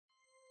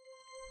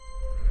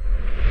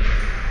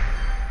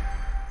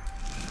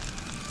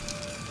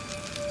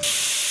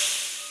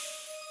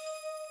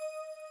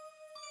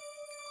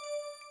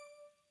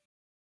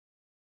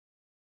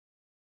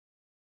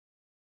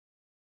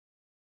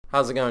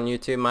How's it going,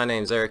 YouTube? My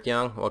name's Eric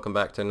Young. Welcome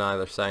back to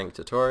another siding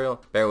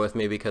tutorial. Bear with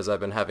me because I've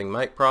been having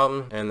mic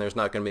problems and there's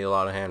not going to be a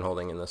lot of hand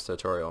holding in this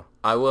tutorial.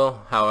 I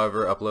will,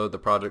 however, upload the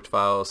project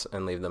files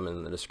and leave them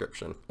in the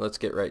description. Let's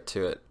get right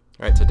to it.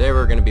 Alright, today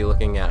we're going to be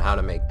looking at how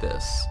to make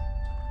this,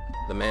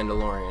 the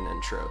Mandalorian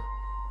intro.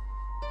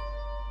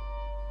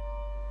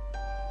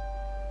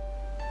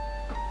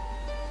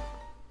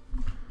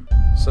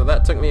 So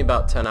that took me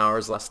about 10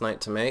 hours last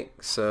night to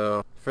make,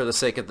 so for the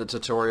sake of the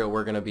tutorial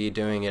we're going to be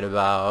doing it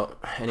about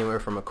anywhere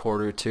from a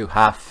quarter to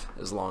half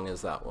as long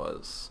as that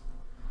was.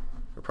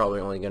 We're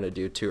probably only going to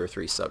do 2 or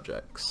 3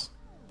 subjects.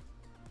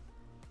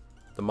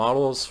 The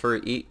models for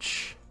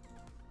each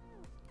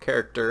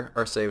character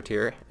are saved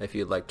here if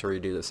you'd like to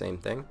redo the same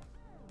thing.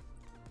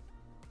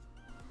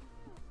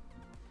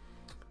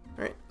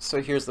 Alright,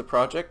 so here's the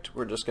project.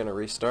 We're just going to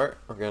restart.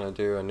 We're going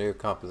to do a new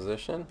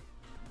composition.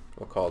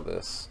 We'll call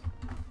this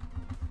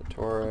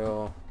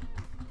tutorial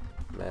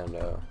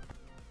Mando.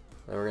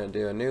 Then we're going to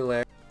do a new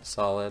layer,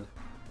 solid,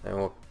 and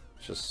we'll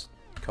just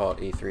call it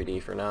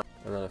E3D for now.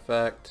 And then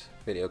effect,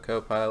 video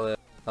copilot,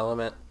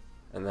 element,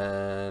 and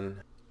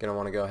then going to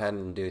want to go ahead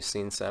and do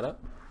scene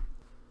setup.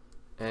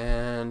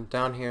 And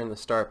down here in the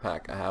star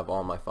pack I have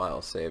all my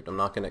files saved. I'm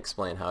not going to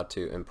explain how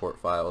to import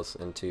files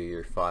into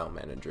your file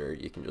manager.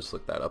 You can just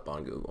look that up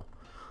on Google.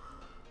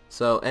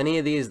 So any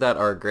of these that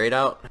are grayed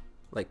out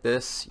like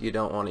this you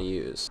don't want to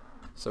use.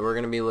 So we're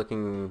going to be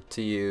looking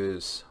to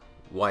use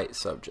white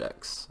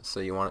subjects.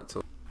 So you want it to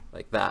look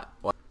like that.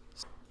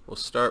 We'll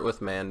start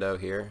with Mando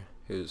here,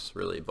 who's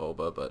really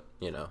Boba, but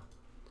you know,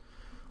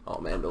 all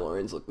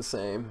Mandalorians look the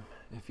same.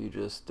 If you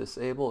just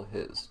disable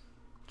his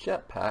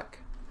jetpack,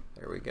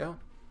 there we go.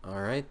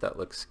 Alright, that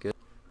looks good.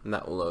 And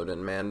that will load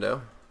in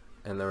Mando.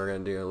 And then we're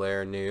going to do a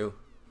layer new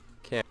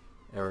camera.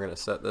 And we're going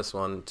to set this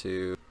one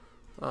to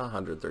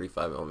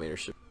 135mm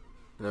shift.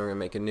 And then we're going to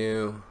make a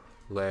new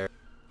layer,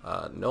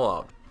 null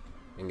object.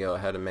 And go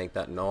ahead and make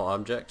that null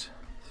object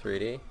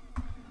 3D.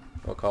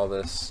 We'll call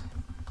this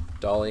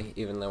dolly,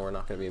 even though we're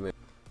not going to be moving.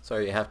 So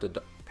you have to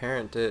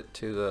parent it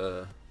to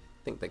the, I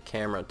think the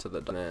camera to the,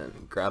 and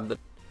then grab the,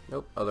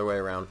 nope, other way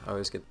around. I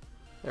always get,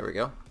 there we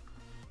go.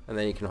 And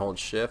then you can hold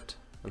shift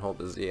and hold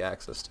the Z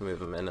axis to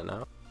move him in and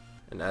out.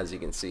 And as you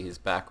can see, he's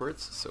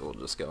backwards, so we'll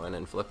just go in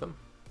and flip him.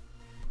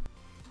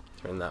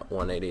 Turn that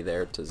 180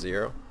 there to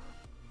 0.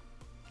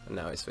 And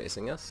now he's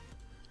facing us.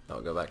 Now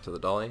we'll go back to the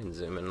dolly and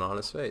zoom in on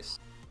his face.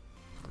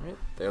 Alright,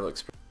 there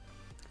looks pretty.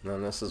 And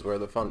then this is where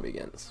the fun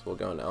begins. We'll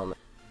go into element.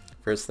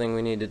 First thing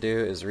we need to do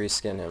is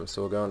reskin him.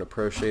 So we'll go into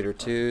Pro Shader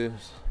 2,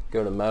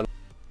 go to metal.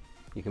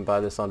 You can buy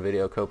this on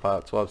Video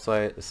Copilot's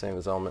website, the same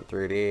as Element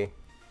 3D.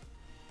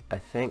 I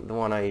think the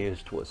one I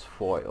used was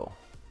foil.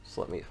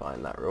 So let me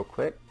find that real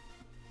quick.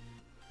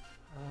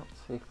 I don't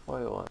see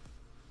foil on.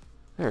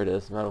 There it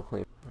is, metal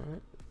clean.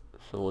 Alright,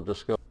 so we'll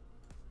just go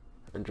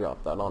and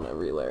drop that on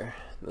every layer.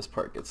 This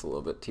part gets a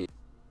little bit tedious.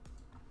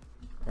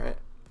 Alright.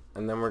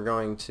 And then we're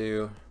going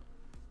to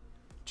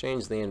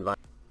change the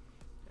environment,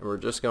 and we're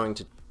just going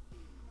to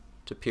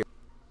peer.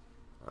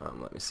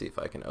 Let me see if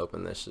I can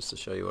open this just to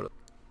show you what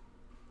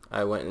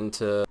I went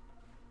into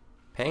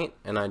paint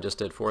and I just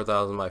did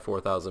 4000 by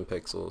 4000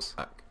 pixels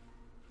back.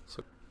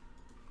 So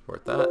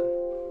worth that.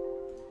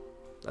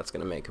 That's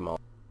gonna make them all.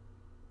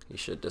 He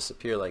should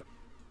disappear like.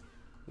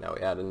 Now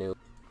we add a new.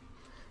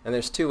 And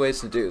there's 2 ways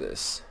to do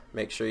this.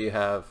 Make sure you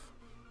have.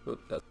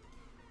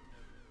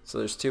 So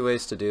there's 2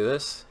 ways to do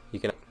this. You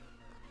can.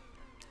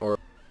 Or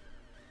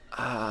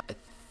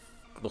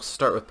we'll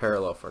start with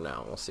parallel for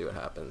now. We'll see what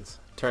happens.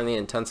 Turn the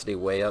intensity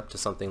way up to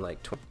something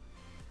like 20.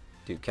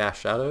 Do cast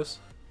shadows.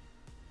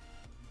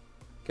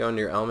 Go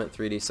into your element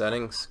 3D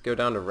settings. Go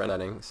down to render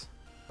settings.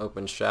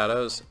 Open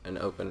shadows and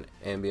open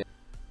ambient.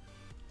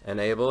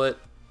 Enable it.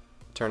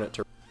 Turn it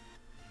to.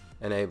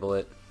 Enable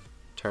it.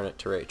 Turn it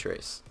to ray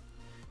trace.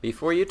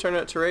 Before you turn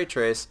it to ray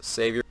trace,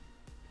 save your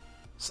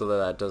so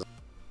that doesn't.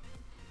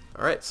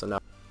 All right. So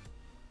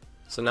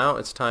now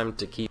it's time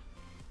to keep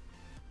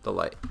the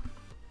light.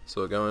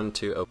 So we'll go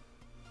into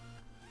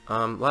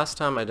open. Last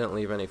time I didn't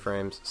leave any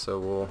frames,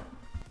 so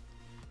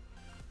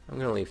I'm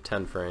gonna leave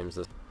 10 frames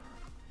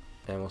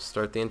and we'll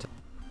start the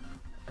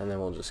and then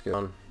we'll just go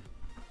on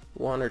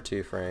 1 or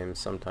 2 frames,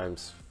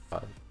 sometimes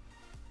 5,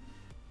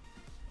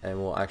 and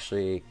we'll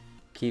actually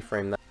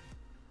keyframe that,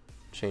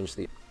 change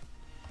the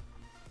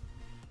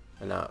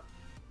and out,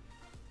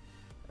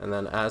 and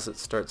then as it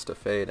starts to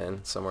fade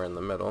in somewhere in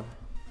the middle,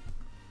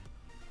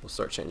 we'll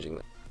start changing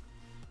that.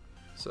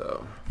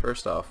 So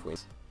first off, we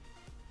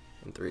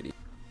in 3D.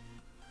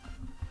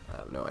 I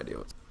have no idea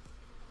what's.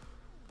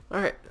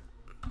 Alright,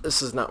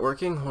 this is not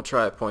working. We'll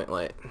try a point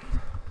light.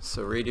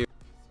 So redo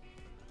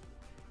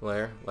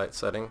layer, light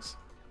settings.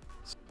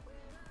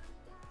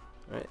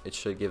 Alright, it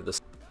should give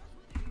this.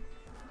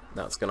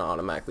 Now it's going to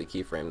automatically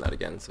keyframe that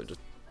again. So just.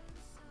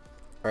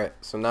 Alright,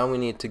 so now we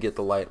need to get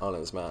the light on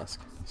his mask.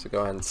 So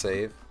go ahead and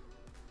save.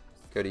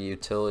 Go to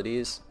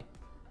Utilities.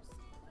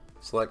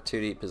 Select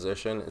 2D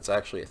position. It's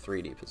actually a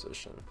 3D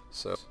position.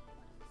 So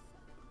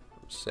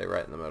say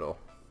right in the middle.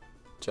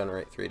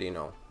 Generate 3D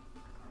null.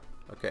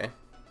 Okay.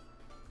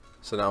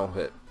 So now we'll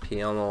hit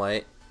P on the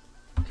light,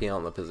 P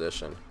on the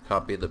position.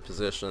 Copy the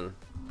position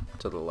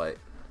to the light.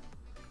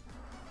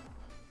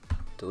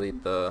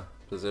 Delete the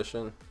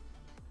position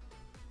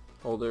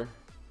holder.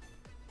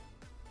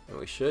 And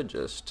we should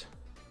just,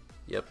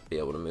 yep, be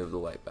able to move the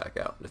light back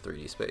out into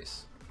 3D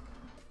space.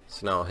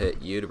 So now I'll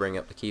hit U to bring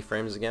up the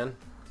keyframes again.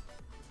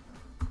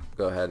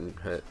 Go ahead and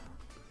hit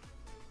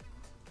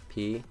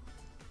P,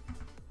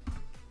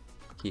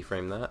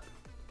 keyframe that.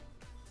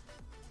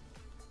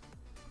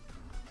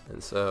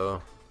 And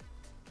so,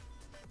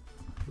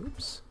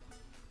 oops.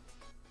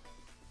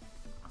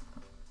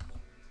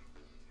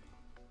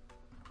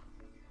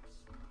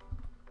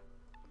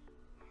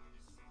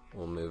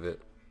 We'll move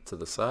it to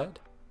the side.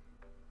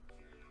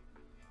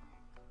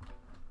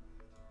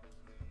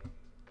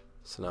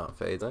 So now it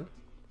fades in.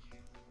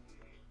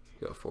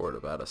 Go forward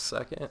about a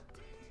second.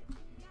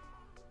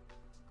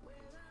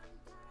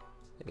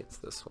 I think it's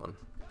this one.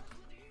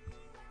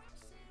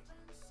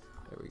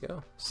 There we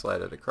go.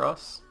 Slide it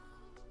across.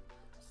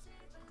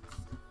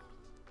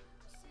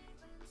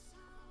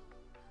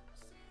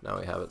 Now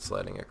we have it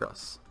sliding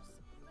across.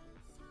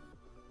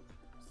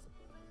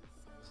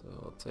 So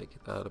we'll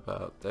take that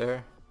about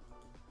there.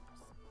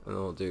 And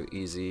then we'll do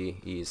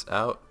easy ease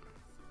out,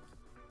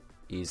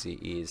 easy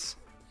ease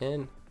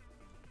in.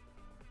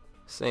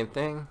 Same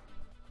thing.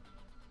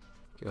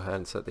 Go ahead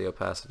and set the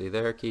opacity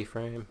there,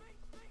 keyframe.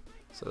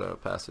 Set an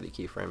opacity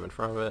keyframe in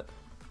front of it.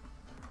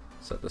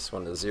 Set this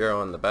one to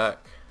 0 in the back.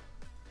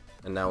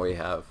 And now we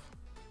have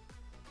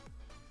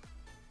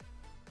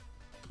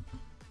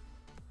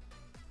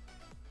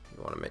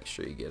you want to make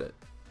sure you get it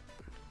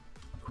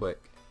quick.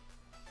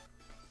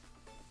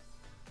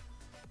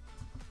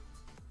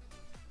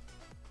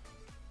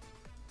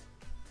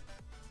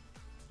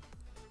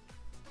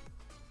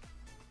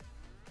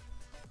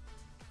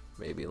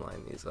 Maybe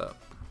line these up.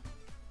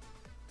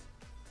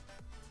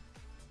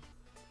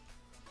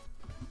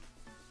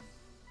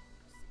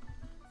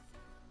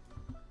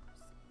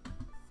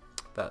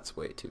 That's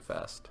way too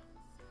fast.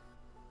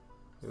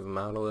 Move them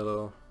out a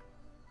little.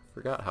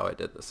 Forgot how I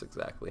did this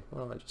exactly.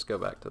 Why don't I just go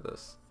back to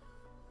this?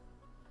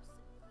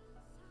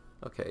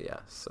 Okay, yeah,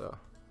 so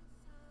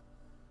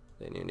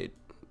then you need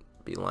to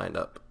be lined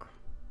up.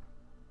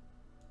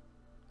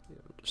 Give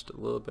them just a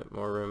little bit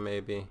more room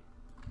maybe.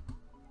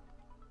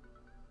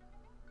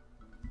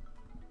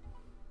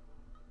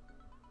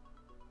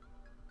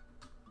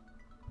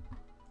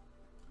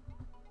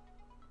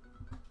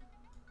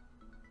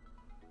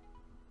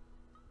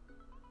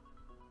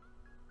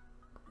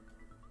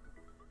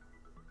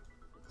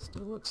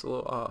 Still looks a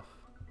little off.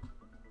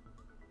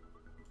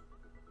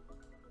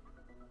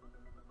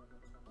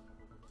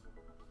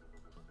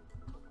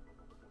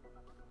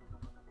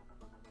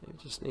 It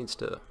just needs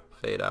to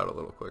fade out a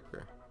little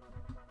quicker.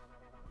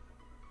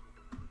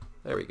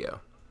 There we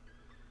go.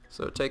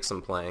 So it takes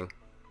some playing.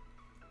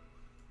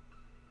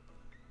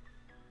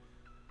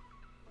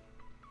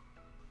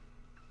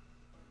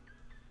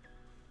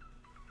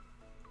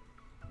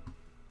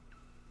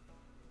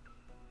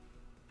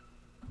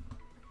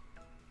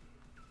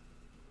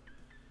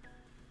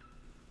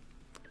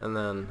 And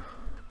then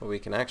what we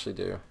can actually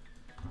do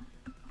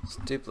is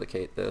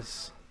duplicate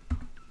this,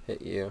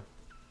 hit U,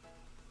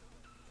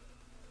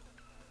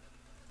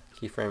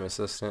 keyframe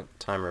assistant,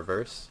 time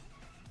reverse,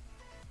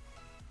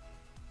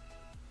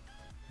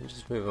 and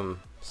just move them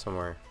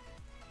somewhere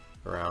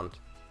around.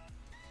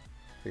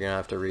 You're gonna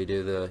have to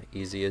redo the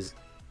easy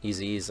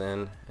ease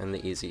in and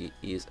the easy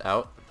ease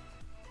out.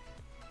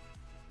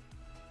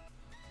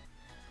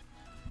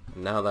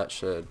 And now that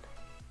should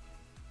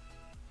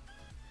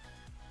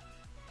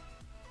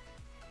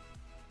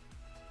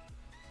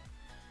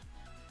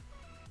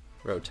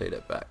rotate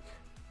it back.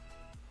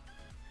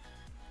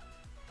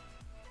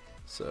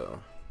 So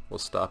we'll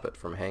stop it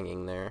from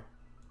hanging there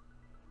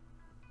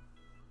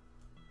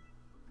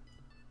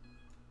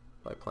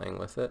by playing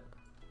with it.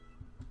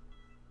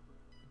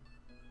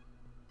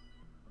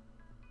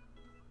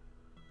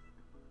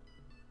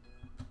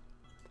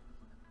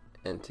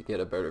 And to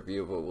get a better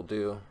view of what we'll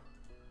do,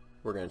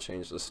 we're going to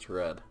change this to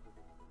red.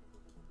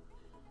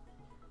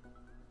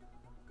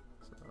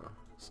 So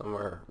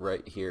somewhere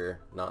right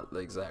here, not the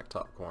exact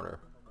top corner.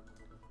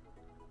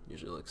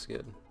 Usually looks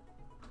good.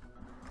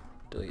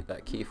 Delete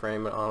that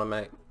keyframe it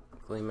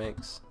automatically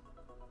makes.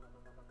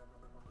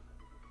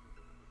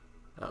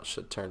 Now it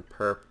should turn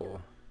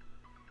purple.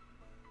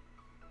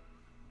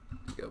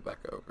 Go back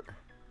over.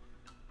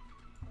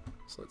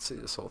 So let's see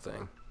this whole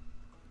thing.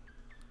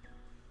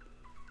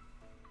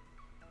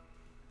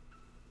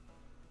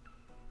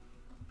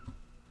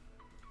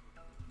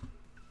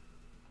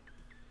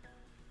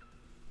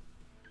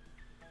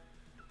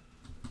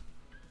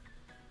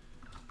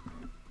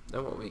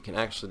 Then what we can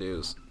actually do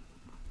is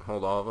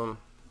hold all of them.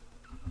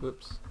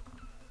 Whoops.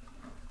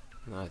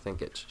 No, I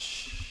think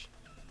it's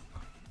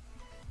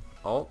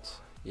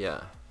Alt.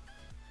 Yeah.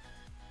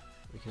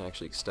 We can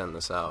actually extend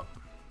this out.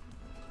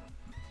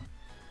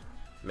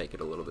 Make it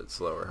a little bit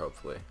slower,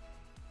 hopefully.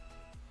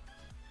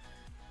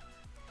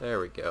 There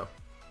we go.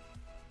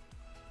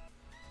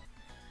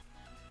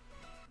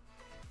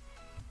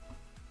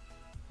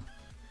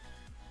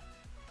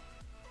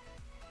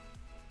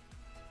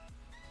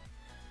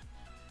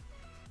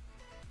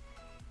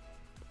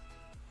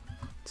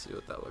 See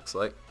what that looks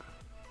like.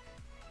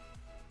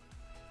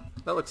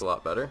 That looks a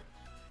lot better.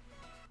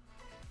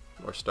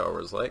 More Star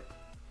Wars like.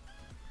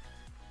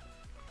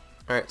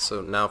 Alright,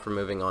 so now for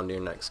moving on to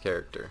your next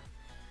character.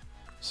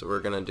 So we're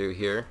gonna do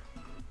here,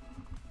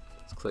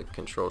 let's click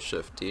Control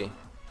Shift D.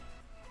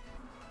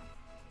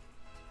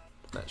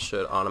 That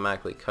should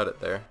automatically cut it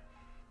there.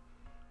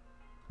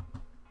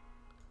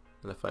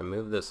 And if I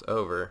move this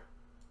over,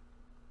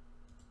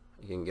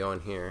 you can go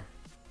in here,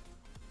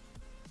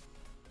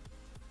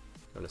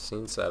 go to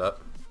Scene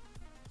Setup,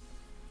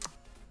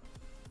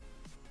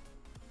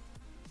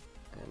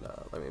 and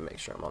let me make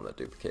sure I'm on the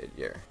duplicated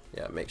year.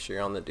 Yeah, make sure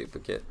you're on the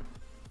duplicate.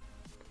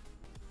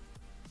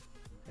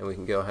 And we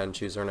can go ahead and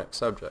choose our next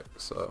subject.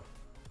 So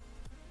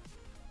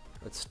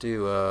let's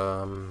do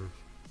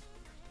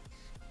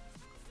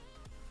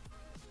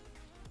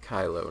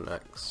Kylo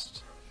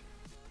next.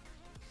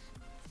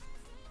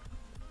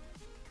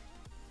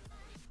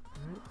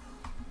 Alright.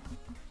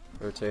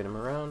 Rotate him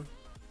around.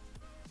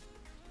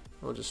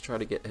 We'll just try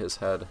to get his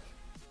head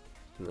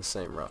in the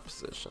same rough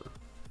position.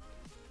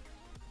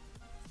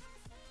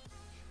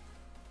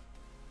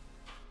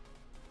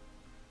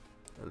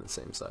 And the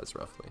same size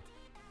roughly.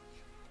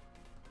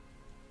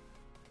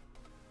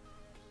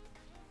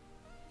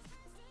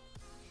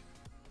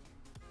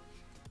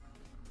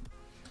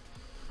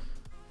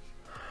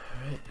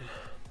 Alright,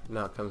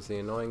 now comes the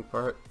annoying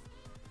part.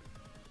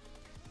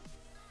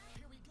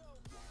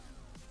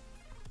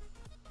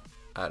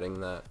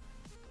 Adding that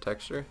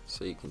texture,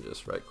 so you can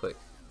just right click,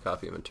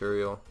 copy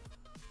material,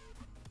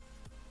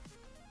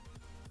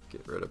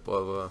 get rid of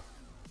Boba,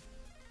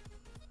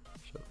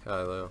 show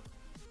Kylo,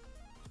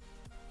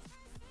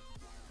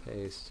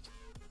 paste,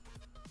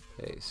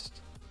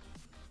 paste,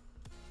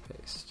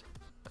 paste,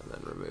 and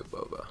then remove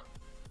Boba.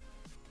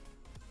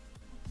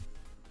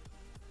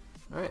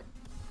 Alright,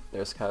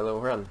 there's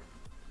Kylo Ren.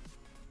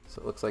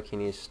 So it looks like he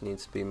needs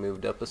to be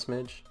moved up a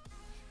smidge.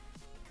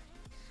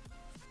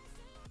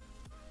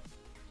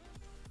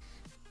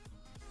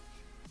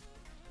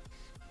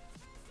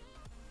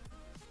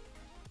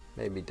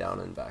 Maybe down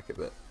and back a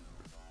bit,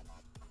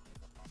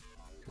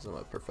 because I'm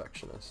a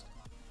perfectionist.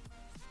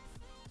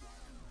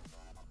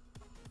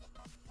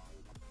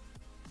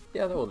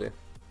 Yeah, that will do.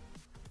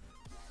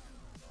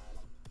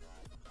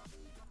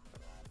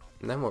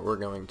 And then what we're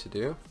going to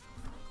do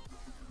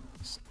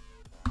is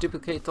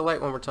duplicate the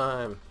light one more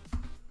time.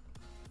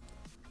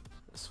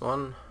 This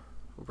one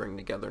we'll bring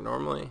together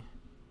normally.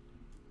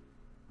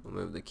 We'll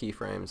move the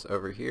keyframes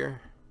over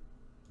here.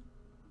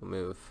 We'll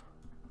move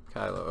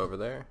Kylo over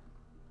there.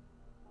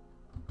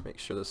 Make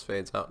sure this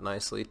fades out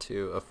nicely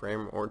to a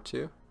frame or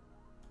two.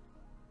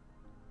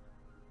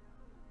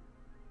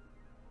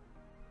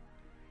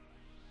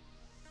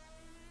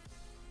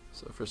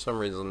 So for some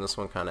reason this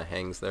one kind of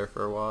hangs there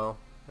for a while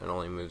and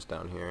only moves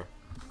down here.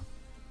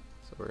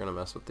 So we're gonna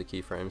mess with the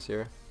keyframes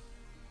here.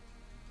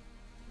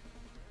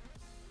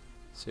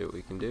 See what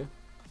we can do.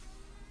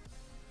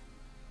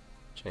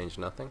 Change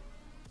nothing.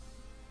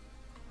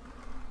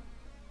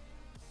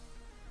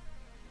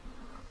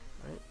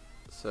 Alright,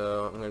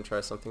 so I'm gonna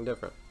try something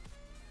different.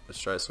 Let's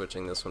try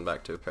switching this one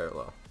back to a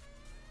parallel.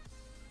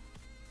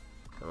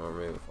 And we'll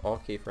remove all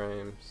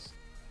keyframes.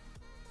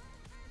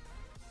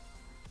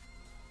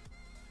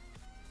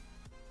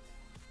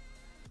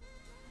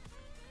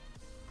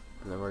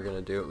 And then we're going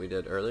to do what we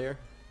did earlier.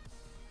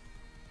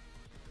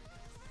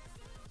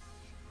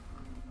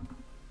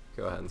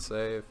 Go ahead and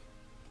save.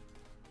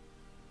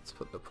 Let's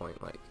put the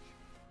point like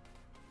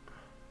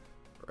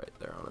right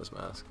there on his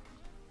mask.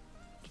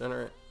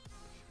 Generate.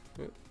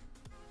 Oop.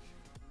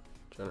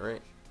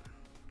 Generate.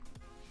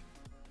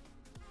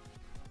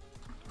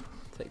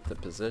 Take the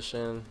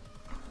position.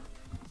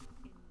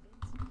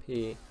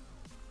 P.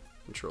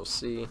 Control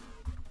C.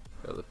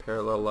 Go to the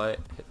parallel light.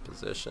 Hit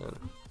position.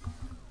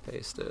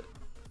 Paste it.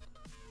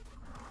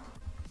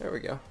 There we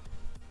go.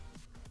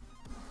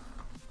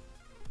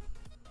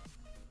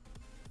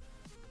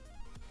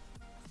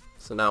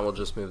 So now we'll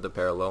just move the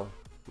parallel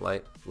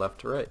light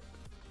left to right.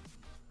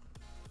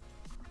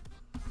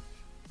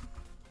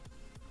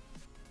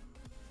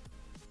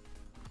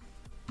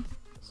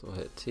 So we'll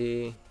hit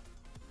T,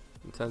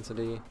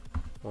 intensity,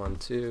 1,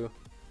 2,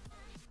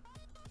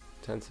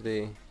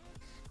 intensity,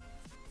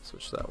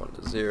 switch that one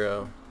to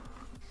 0.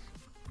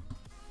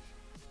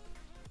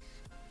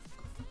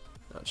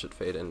 That should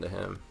fade into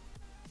him.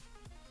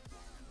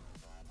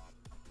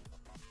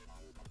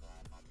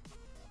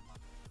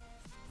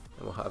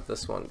 And we'll have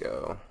this one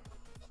go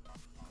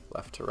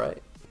left to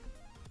right.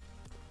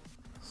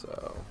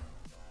 So,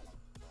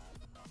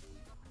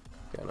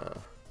 gonna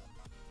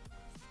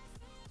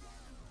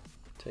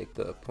take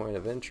the point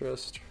of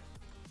interest,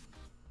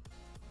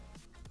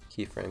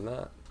 keyframe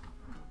that,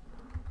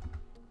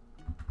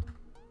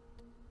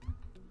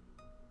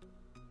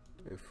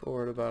 move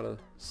forward about a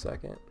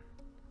second.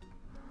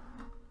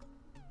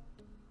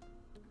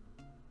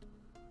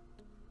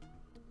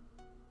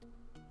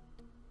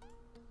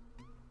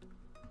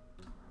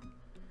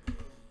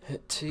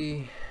 Hit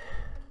T,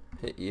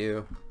 hit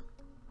U,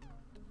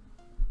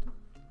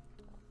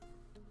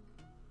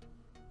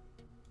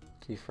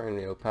 Keyframe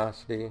the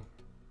opacity.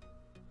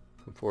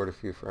 Come forward a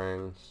few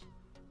frames.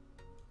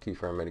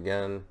 Keyframe it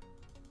again.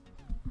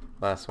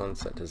 Last one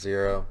set to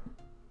 0.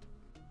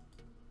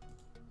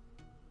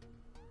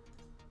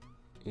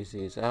 Easy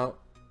ease out.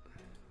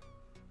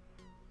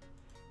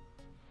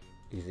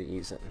 Easy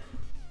ease in.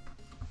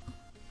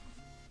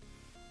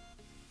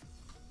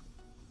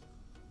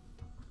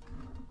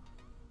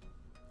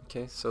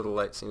 Okay, so the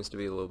light seems to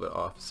be a little bit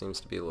off, seems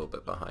to be a little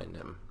bit behind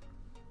him.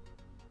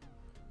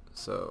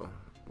 So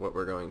what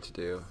we're going to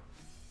do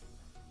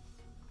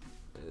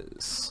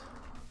is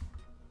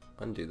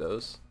undo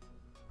those.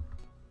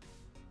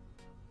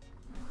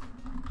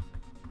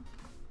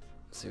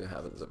 See what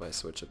happens if I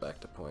switch it back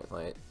to point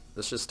light.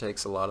 This just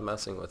takes a lot of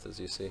messing with, as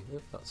you see.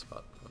 Oop, not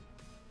spot.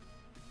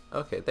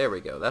 Okay, there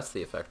we go. That's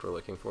the effect we're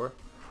looking for.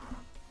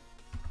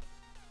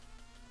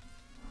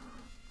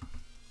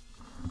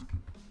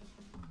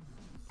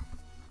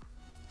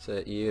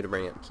 Set U to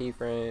bring up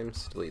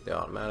keyframes, delete the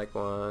automatic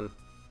one,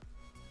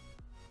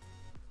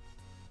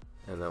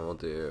 and then we'll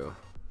do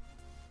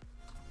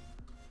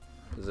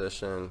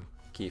position,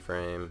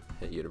 keyframe,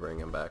 hit U to bring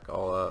them back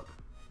all up,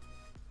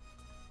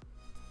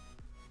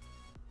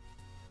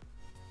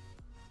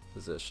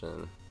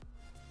 position,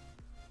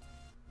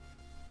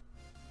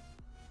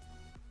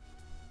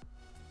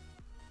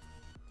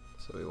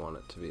 so we want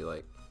it to be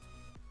like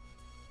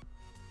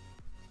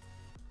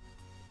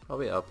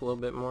probably up a little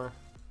bit more.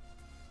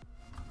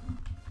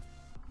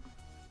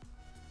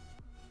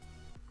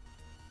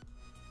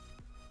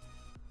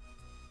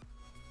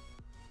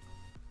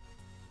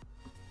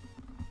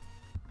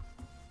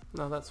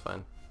 No, that's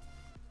fine.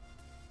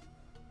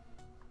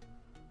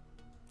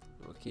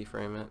 We'll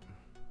keyframe it.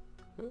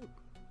 Ooh.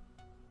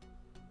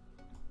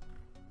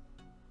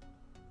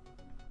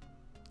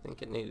 I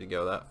think it needed to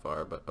go that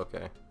far, but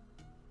okay.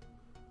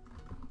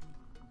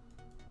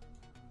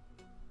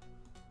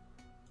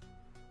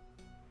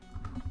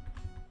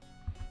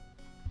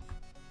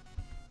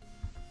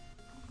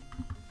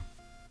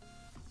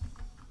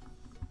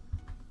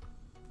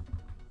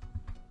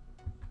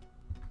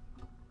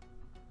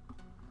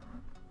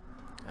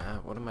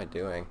 What am I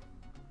doing?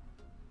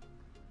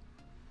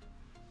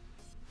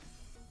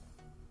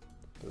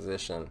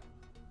 Position.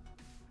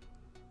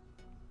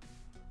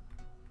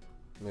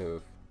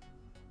 Move.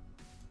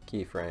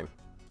 Keyframe.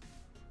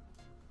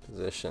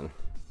 Position.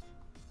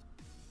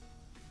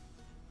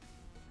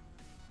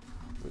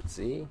 Let's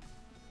see.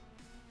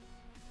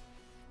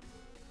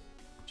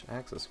 Which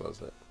axis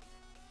was it?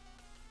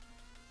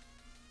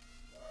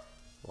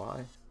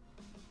 Y?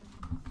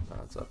 No,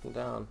 it's up and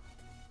down.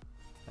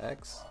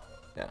 X?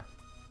 Yeah.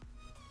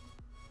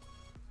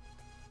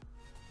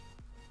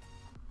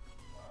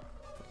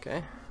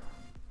 Okay,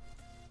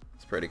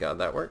 it's pretty good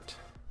that worked.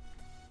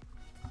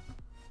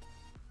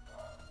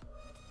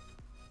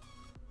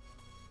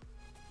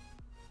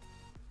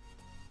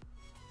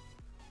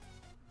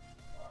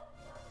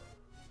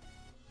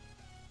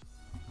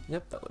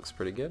 Yep, that looks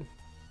pretty good.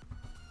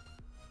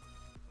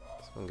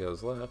 This one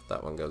goes left,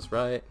 that one goes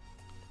right.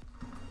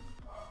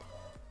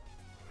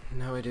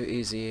 Now we do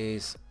easy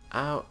ease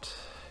out,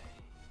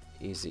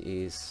 easy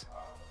ease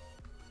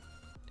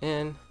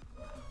in.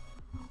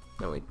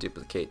 Then we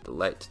duplicate the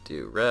light to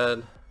do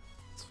red.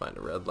 Let's find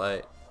a red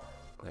light.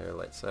 Layer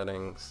light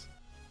settings.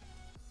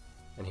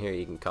 And here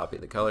you can copy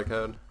the color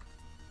code.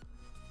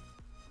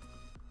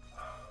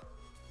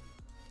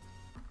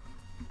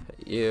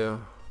 Hit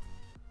U.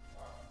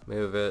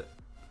 Move it.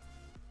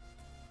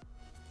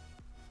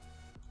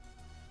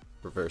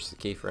 Reverse the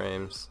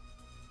keyframes.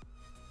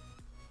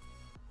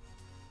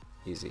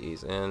 Easy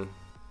ease in.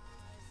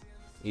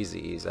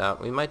 Easy ease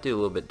out. We might do a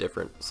little bit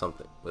different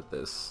something with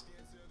this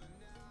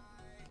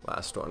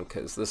last one,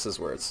 because this is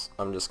where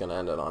I'm just going to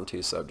end it on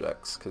 2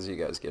 subjects, because you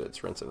guys get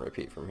it's rinse and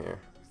repeat from here.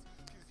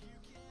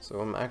 So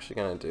what I'm actually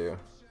going to do,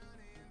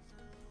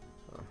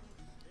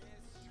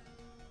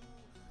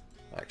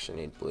 I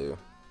actually need blue.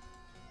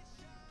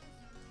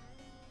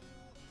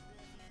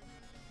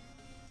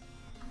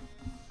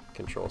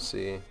 Control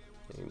C, you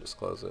can just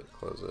close it,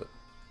 Layer,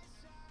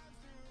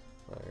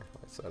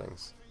 light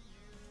settings.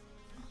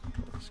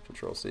 Just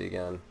Control C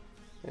again,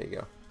 there you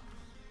go.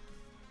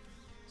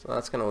 So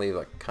that's going to leave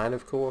a kind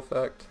of cool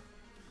effect.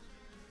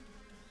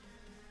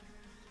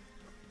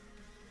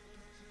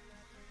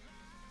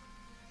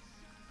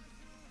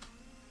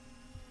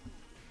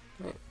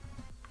 Wait,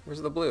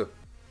 where's the blue?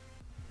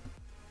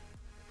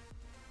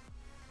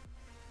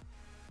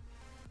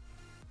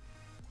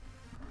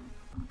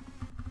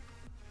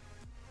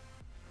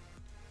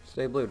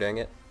 Stay blue, dang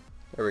it.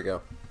 There we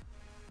go.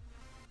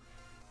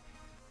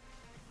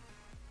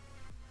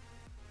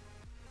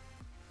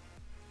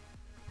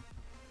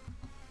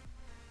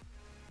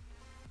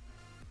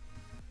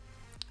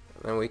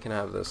 Then we can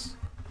have this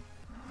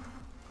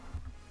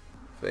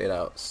fade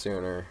out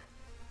sooner,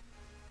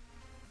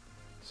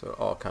 so it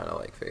all kind of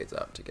like fades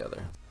out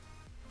together.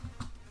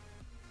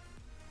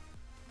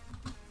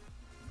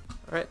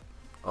 Alright,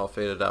 all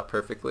faded out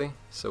perfectly,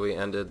 so we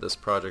ended this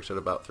project at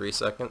about 3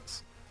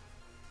 seconds.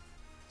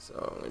 So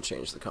I'm going to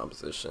change the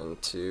composition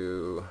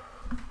to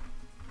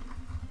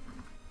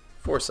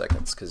 4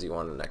 seconds because you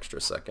want an extra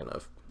second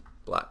of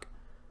black.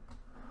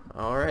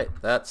 Alright,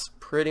 that's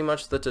pretty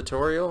much the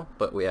tutorial,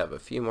 but we have a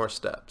few more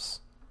steps,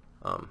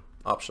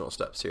 optional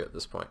steps here at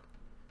this point.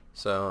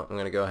 So I'm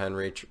going to go ahead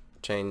and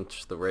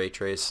change the ray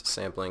trace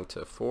sampling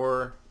to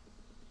 4.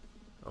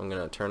 I'm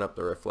going to turn up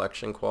the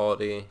reflection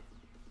quality.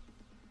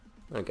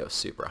 I'm going to go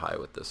super high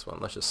with this one.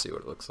 Let's just see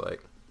what it looks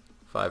like.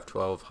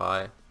 512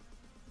 high.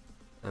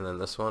 And then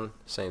this one,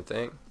 same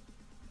thing.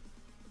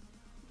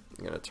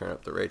 I'm going to turn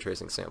up the ray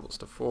tracing samples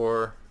to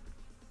 4.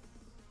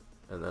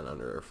 And then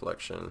under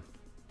reflection,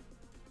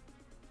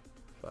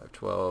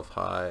 512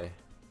 high.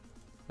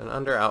 And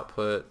under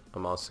output,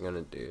 I'm also going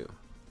to do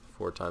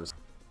 4 times.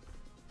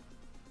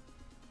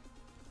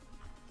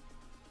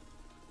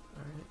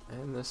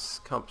 Alright, and this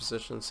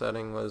composition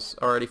setting was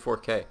already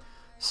 4K.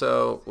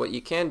 So what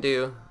you can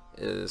do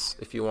is,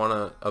 if you want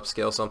to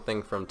upscale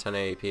something from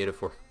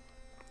 1080p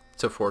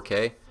to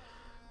 4K,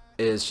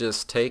 is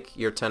just take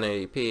your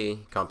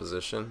 1080p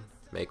composition,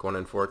 make one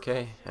in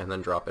 4K, and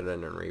then drop it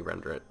in and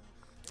re-render it.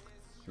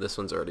 This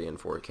one's already in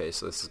 4K,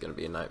 so this is going to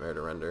be a nightmare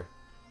to render.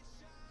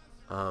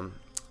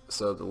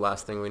 So the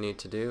last thing we need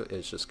to do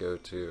is just go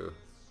to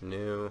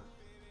New,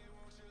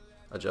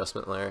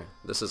 Adjustment Layer.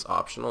 This is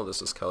optional.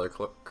 This is color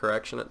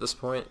correction at this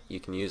point. You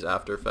can use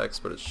After Effects,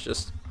 but it's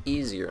just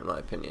easier, in my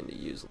opinion, to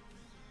use.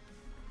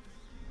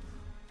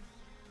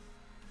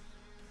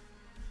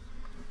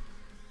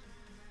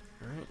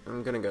 Alright,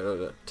 I'm going to go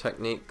to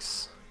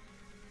Techniques.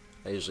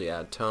 I usually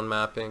add tone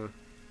mapping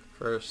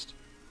first.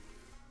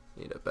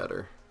 Need a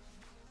better.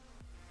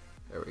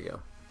 There we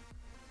go.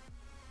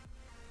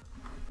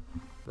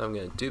 Now I'm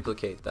going to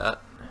duplicate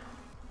that.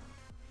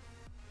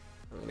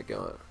 I'm going to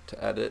go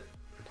to Edit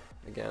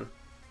again.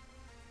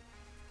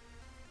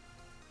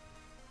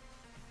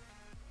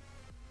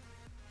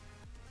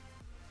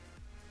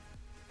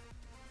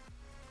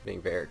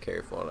 Being very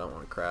careful, I don't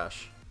want to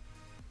crash.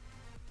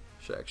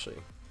 Should actually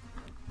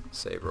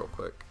save real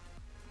quick.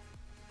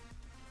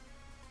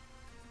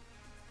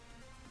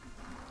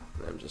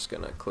 And I'm just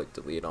going to click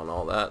delete on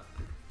all that.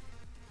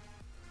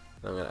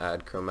 I'm going to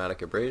add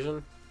chromatic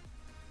abrasion.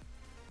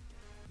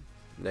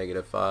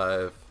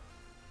 -5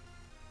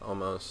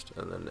 almost,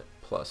 and then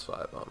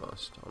 +5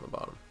 almost on the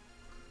bottom.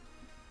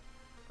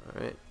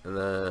 Alright, and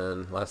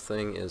then last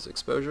thing is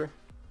exposure.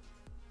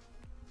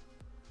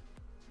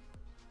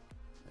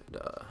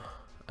 And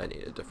I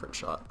need a different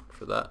shot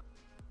for that.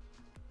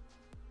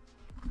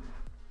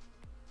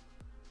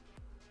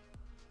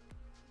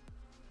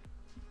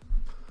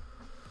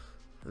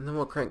 And then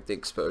we'll crank the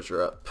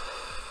exposure up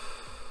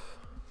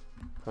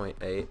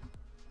 0.8.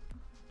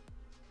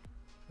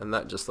 And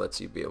that just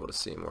lets you be able to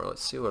see more.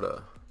 Let's see what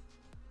a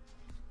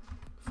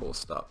full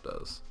stop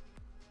does.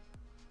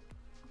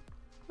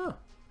 Oh,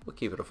 we'll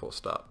keep it a full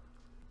stop.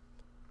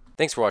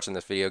 Thanks for watching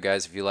this video,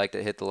 guys. If you liked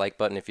it, hit the like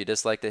button. If you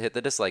disliked it, hit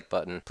the dislike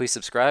button. Please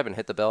subscribe and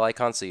hit the bell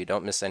icon so you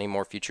don't miss any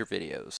more future videos.